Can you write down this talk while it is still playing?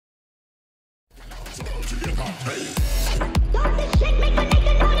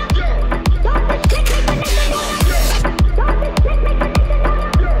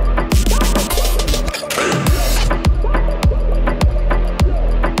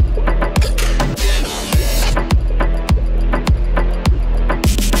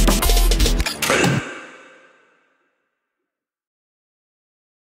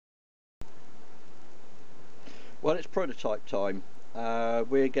Well, it's prototype time.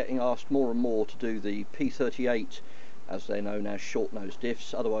 We're getting asked more and more to do the P38, as they're known as short nose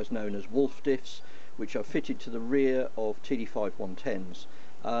diffs, otherwise known as wolf diffs, which are fitted to the rear of TD5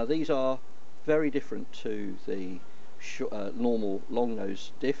 110s. These are very different to the normal long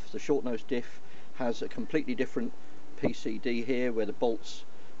nose diff. The short nose diff has a completely different PCD here, where the bolts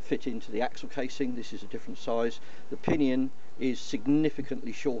fit into the axle casing. This is a different size. The pinion is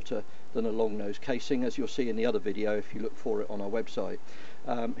significantly shorter than a long nose casing, as you'll see in the other video if you look for it on our website.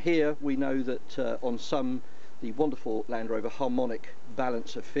 Here we know that on some, the wonderful Land Rover harmonic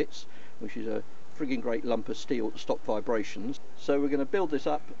balancer fits, which is a frigging great lump of steel to stop vibrations. So we're going to build this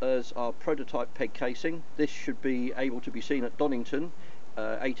up as our prototype peg casing. This should be able to be seen at Donington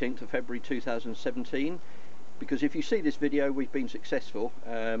 18th of February 2017. Because if you see this video, we've been successful.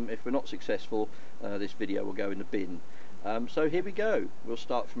 If we're not successful, this video will go in the bin. So here we go. We'll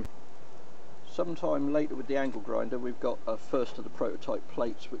start from sometime later with the angle grinder. We've got a first of the prototype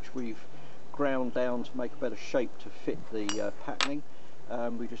plates, which we've ground down to make a better shape to fit the patterning.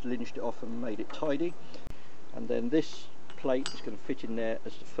 We just linched it off and made it tidy. And then this plate is going to fit in there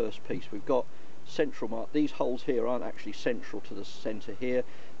as the first piece. We've got central mark. These holes here aren't actually central to the centre here.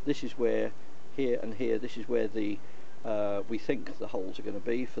 This is where here and here, this is where the we think the holes are going to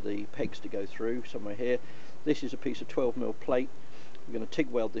be for the pegs to go through, somewhere here. This is a piece of 12mm plate. We're going to TIG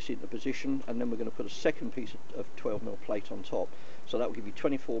weld this into position, and then we're going to put a second piece of 12mm plate on top. So that will give you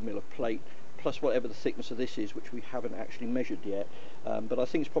 24mm of plate, plus whatever the thickness of this is, which we haven't actually measured yet. But I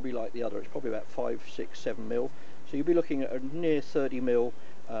think it's probably like the other. It's probably about 5, 6, 7mm. So you'll be looking at a near 30mm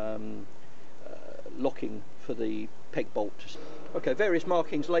locking for the peg bolt. Okay, various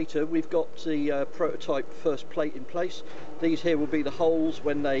markings later. We've got the prototype first plate in place. These here will be the holes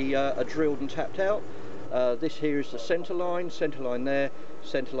when they are drilled and tapped out. This here is the centre line there,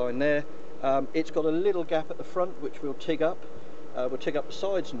 centre line there. It's got a little gap at the front which we'll TIG up. We'll TIG up the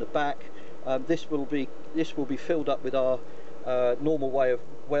sides and the back. This will be filled up with our normal way of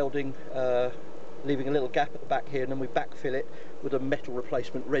welding, leaving a little gap at the back here, and then we backfill it with a metal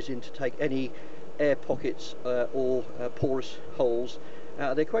replacement resin to take any air pockets or porous holes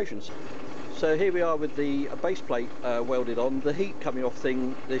out of the equations. So here we are with the base plate welded on. The heat coming off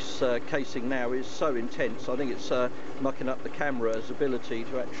this casing now is so intense. I think it's mucking up the camera's ability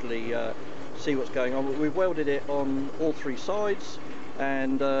to actually see what's going on. But we've welded it on all three sides,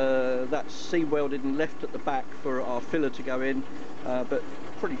 and that's seam welded and left at the back for our filler to go in, but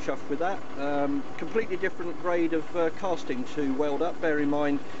pretty chuffed with that. Completely different grade of casting to weld up. Bear in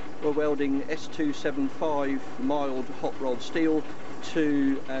mind we're welding S275 mild hot rolled steel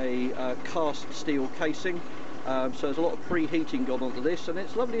to a cast steel casing, so there's a lot of preheating gone onto this, and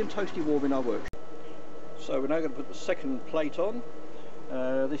it's lovely and toasty warm in our workshop. So we're now going to put the second plate on.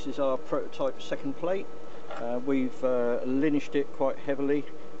 This is our prototype second plate. We've linched it quite heavily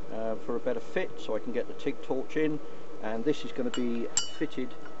for a better fit, so I can get the TIG torch in, and this is going to be fitted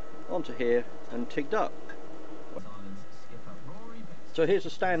onto here and TIG'd up. So here's a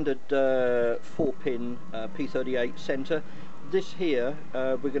standard 4-pin P38 centre. This here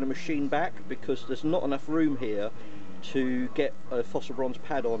we're going to machine back because there's not enough room here to get a fossil bronze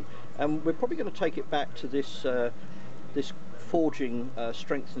pad on, and we're probably going to take it back to this this forging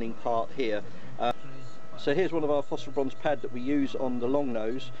strengthening part here. So here's one of our fossil bronze pad that we use on the long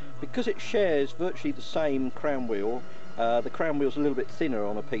nose. Because it shares virtually the same crown wheel, the crown wheel's a little bit thinner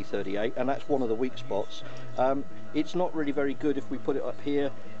on a P38, and that's one of the weak spots. It's not really very good if we put it up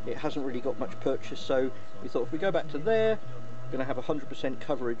here. It hasn't really got much purchase, so we thought if we go back to there, we're going to have 100%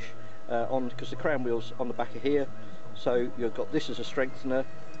 coverage on, because the crown wheel's on the back of here. So you've got this as a strengthener,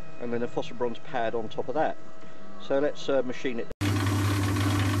 and then a fossil bronze pad on top of that. So let's machine it.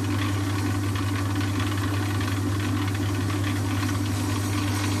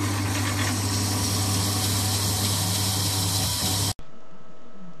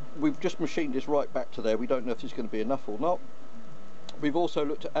 We've just machined this right back to there. We don't know if it's going to be enough or not. We've also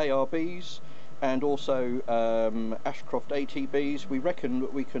looked at ARBs and also Ashcroft ATBs. We reckon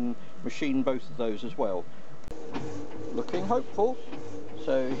that we can machine both of those as well. Looking hopeful.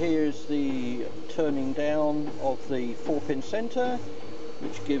 So here's the turning down of the 4-pin centre,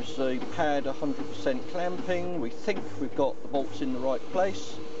 which gives the pad 100% clamping. We think we've got the bolts in the right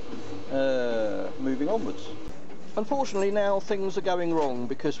place. moving onwards. Unfortunately now things are going wrong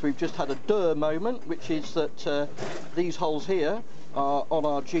because we've just had a moment, which is that these holes here are on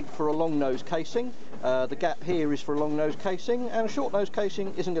our jig for a long nose casing. The gap here is for a long nose casing, and a short nose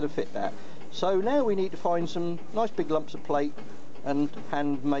casing isn't going to fit that. So now we need to find some nice big lumps of plate and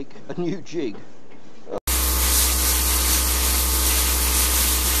hand make a new jig.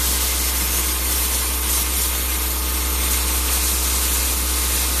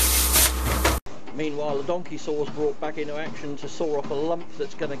 Meanwhile, the donkey saw's brought back into action to saw off a lump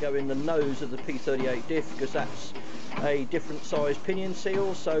that's going to go in the nose of the P38 diff, because that's a different size pinion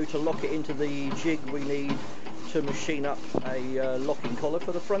seal. So to lock it into the jig we need to machine up a locking collar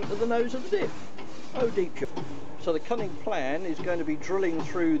for the front of the nose of the diff. Oh deep joy. So the cunning plan is going to be drilling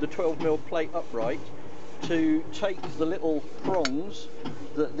through the 12mm plate upright to take the little prongs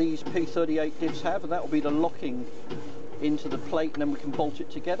that these P38 diffs have, and that will be the locking into the plate, and then we can bolt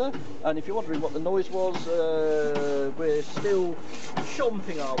it together. And if you're wondering what the noise was, we're still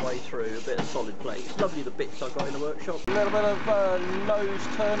chomping our way through a bit of solid plate. It's lovely, the bits I've got in the workshop. A little bit of nose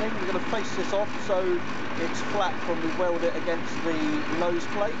turning. We're going to face this off so it's flat when we weld it against the nose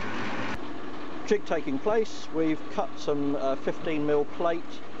plate. Jig taking place. We've cut some 15mm plate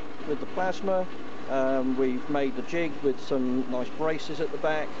with the plasma. We've made the jig with some nice braces at the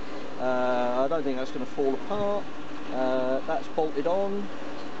back. I don't think that's going to fall apart. That's bolted on.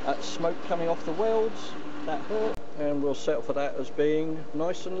 That's smoke coming off the welds. That hurt, and we'll settle for that as being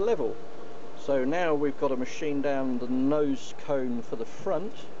nice and level. So now we've got to machine down the nose cone for the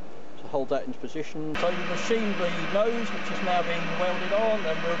front to hold that into position. So we've machined the nose, which is now being welded on,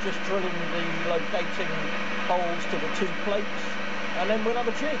 and we're just drilling the locating holes to the two plates, and then we'll have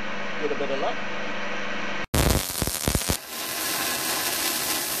a jig with a bit of luck.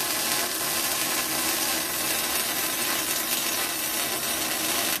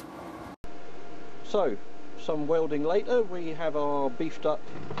 So, some welding later, we have our beefed up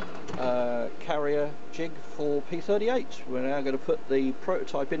carrier jig for P38. We're now going to put the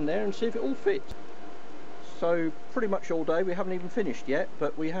prototype in there and see if it all fits. So, pretty much all day, we haven't even finished yet,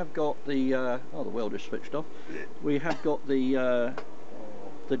 but we have got the, oh, the welder's switched off. We have got the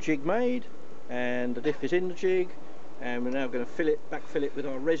jig made, and the diff is in the jig, and we're now going to backfill it with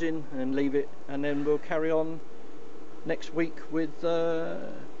our resin and leave it, and then we'll carry on next week with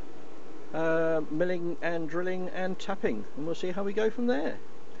milling and drilling and tapping, and we'll see how we go from there.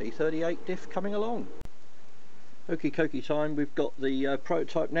 P38 diff coming along. Okie dokie time. We've got the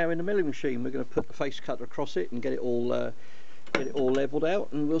prototype now in the milling machine. We're going to put the face cutter across it and get it all leveled out,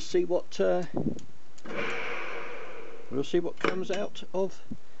 and we'll see what comes out of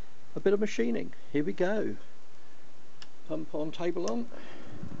a bit of machining. Here we go. Pump on, table on.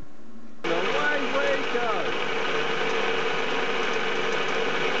 And away we go.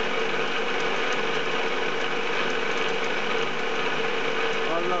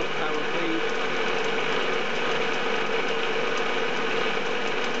 I love power feed.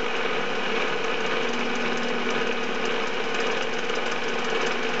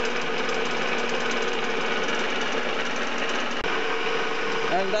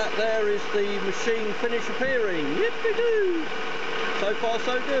 And that there is the machine finish appearing. Yippee-doo! So far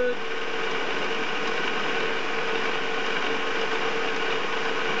so good.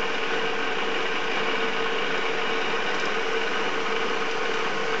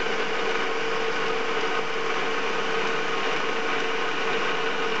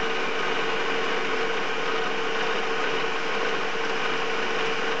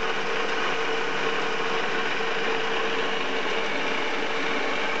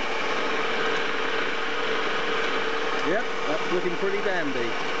 Yep, that's looking pretty dandy.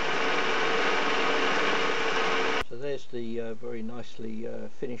 So there's the very nicely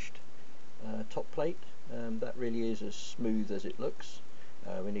finished top plate. That really is as smooth as it looks.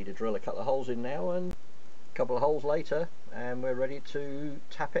 We need to drill a couple of holes in now, and a couple of holes later, and we're ready to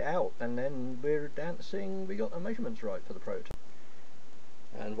tap it out, and then we're dancing. We got the measurements right for the prototype.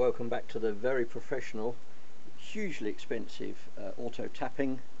 And welcome back to the very professional, hugely expensive auto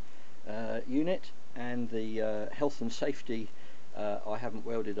tapping unit, and the health and safety I haven't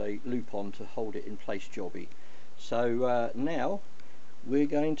welded a loop on to hold it in place jobby. So now we're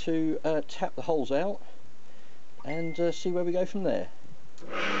going to tap the holes out and see where we go from there.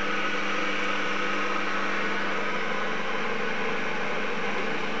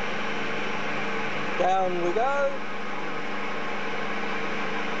 Down we go.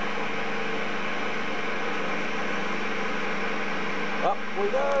 Up we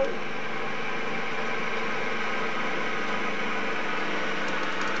go.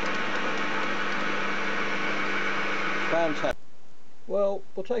 Fantastic. Well,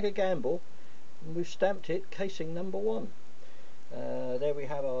 we'll take a gamble, and we've stamped it casing number 1. There we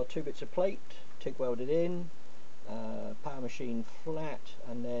have our 2 bits of plate, TIG welded in, power machine flat,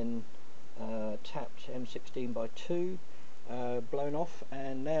 and then tapped M16 by 2, blown off,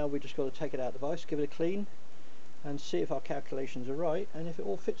 and now we've just got to take it out of the vise, give it a clean, and see if our calculations are right and if it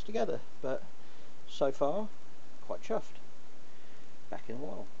all fits together. But so far, quite chuffed. Back in a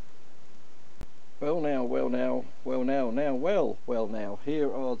while. Well now,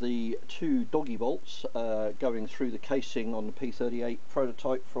 here are the 2 doggy bolts going through the casing on the P38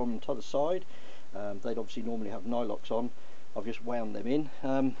 prototype from the other side. They'd obviously normally have nylocks on. I've just wound them in.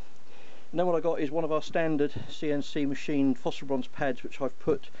 Now what I got is one of our standard CNC machined phosphor bronze pads, which I've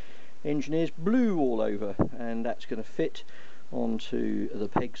put engineer's blue all over, and that's going to fit onto the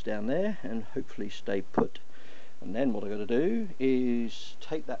pegs down there and hopefully stay put. And then what I've got to do is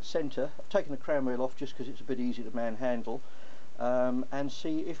take that centre, I've taken the crown wheel off just because it's a bit easy to manhandle, and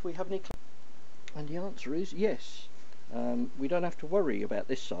see if we have any. And the answer is yes. We don't have to worry about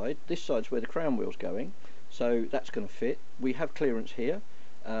this side. This side's where the crown wheel's going, so that's going to fit. We have clearance here,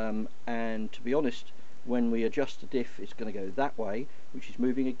 and to be honest, when we adjust the diff, it's going to go that way, which is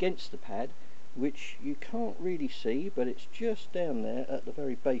moving against the pad, which you can't really see, but it's just down there at the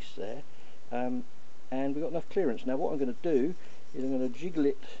very base there. And we've got enough clearance. Now what I'm going to do is I'm going to jiggle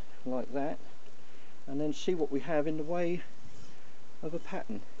it like that, and then see what we have in the way of a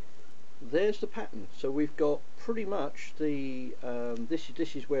pattern. There's the pattern. So we've got pretty much the this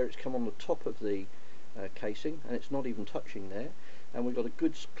is where it's come on the top of the casing, and it's not even touching there, and we've got a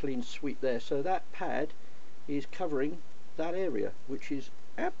good clean sweep there. So that pad is covering that area, which is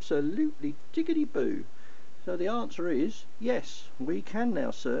absolutely diggity boo. So the answer is yes, we can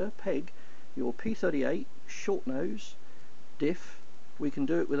now, sir, peg your P38 short nose diff. We can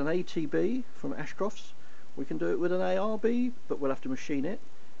do it with an ATB from Ashcroft's, we can do it with an ARB, but we'll have to machine it,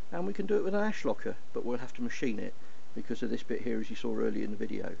 and we can do it with an Ashlocker, but we'll have to machine it because of this bit here, as you saw earlier in the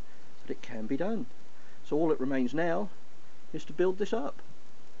video. But it can be done. So all that remains now is to build this up.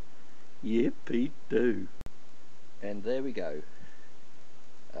 Yippee-doo. And there we go.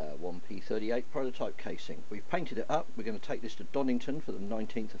 One P38 prototype casing. We've painted it up. We're going to take this to Donington for the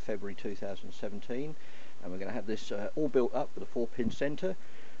 19th of February 2017, and we're going to have this all built up with a 4-pin centre,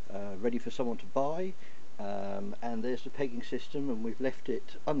 ready for someone to buy. And there's the pegging system, and we've left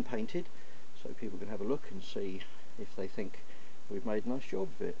it unpainted so people can have a look and see if they think we've made a nice job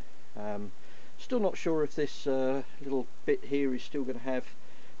of it. Still not sure if this little bit here is still going to have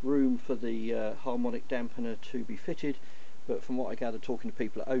room for the harmonic dampener to be fitted, but from what I gather talking to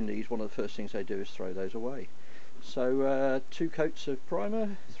people that own these, one of the first things they do is throw those away. So 2 coats of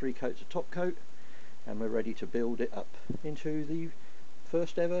primer, 3 coats of top coat, and we're ready to build it up into the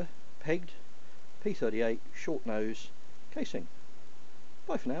first ever pegged P38 short nose casing.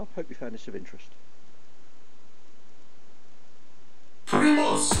 Bye for now, hope you found this of interest.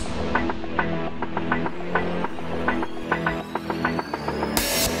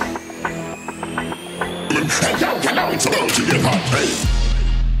 Hey, yo, come on, so don't you get hot, hey.